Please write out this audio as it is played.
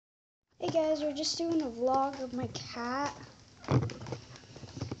guys, we're just doing a vlog of my cat.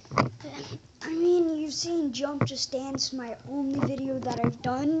 I mean, you've seen Jump Just Dance, my only video that I've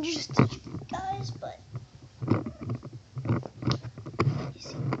done just to you guys, but you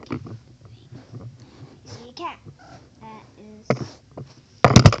see a cat. That is,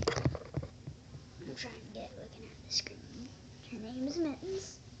 I'm trying to get looking at the screen. Her name is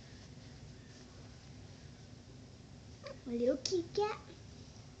Mittens. A little cute cat.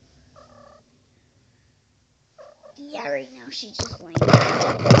 Yeah, right now she's just laying down.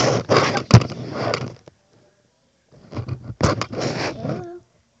 Hello.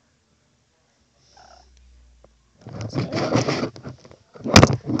 Say hello.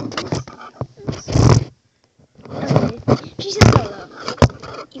 Okay, she says hello.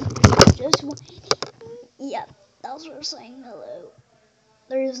 Just one. Yep, that's her saying hello.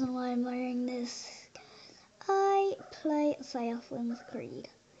 The reason why I'm wearing this, I play Assassin's Creed.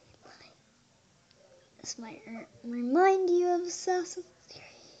 This might remind you of Assassin's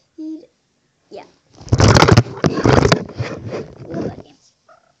Creed. Yeah. Love that game.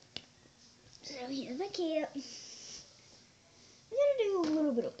 So here's my cat. I'm gonna do a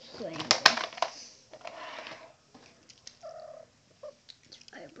little bit of playing.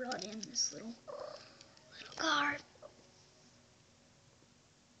 I brought in this little car.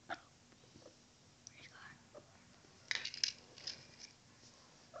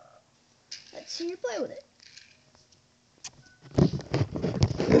 Let's see you play with it.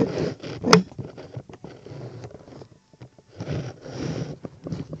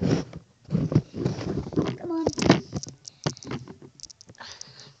 Come on.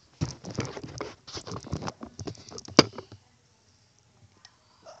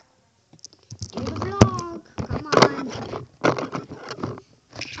 Do the vlog. Come on.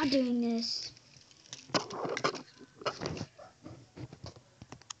 I'm doing this.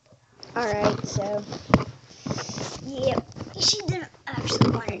 Alright, so yep, she didn't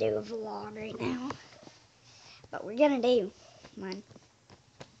actually want to do a vlog right now, but we're gonna do one.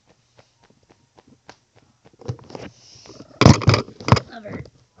 Love her.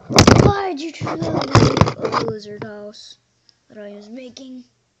 Why'd you try a lizard house that I was making?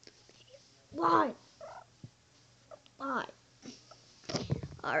 Why? Why?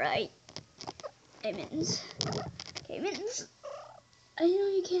 Alright. Hey, Mittens. Okay, Mittens. I know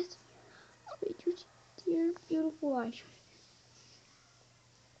you can't. Wait, your beautiful eyes.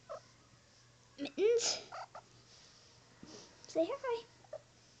 Mittens. Say hi.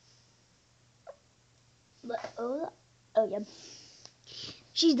 But, oh yeah.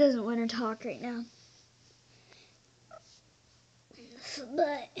 She doesn't want to talk right now.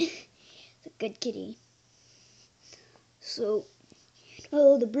 But, it's a good kitty. So,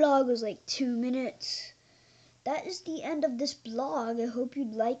 the blog was like 2 minutes. That is the end of this blog. I hope you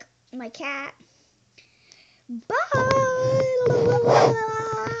like my cat. Bye.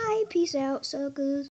 Peace out, suckers.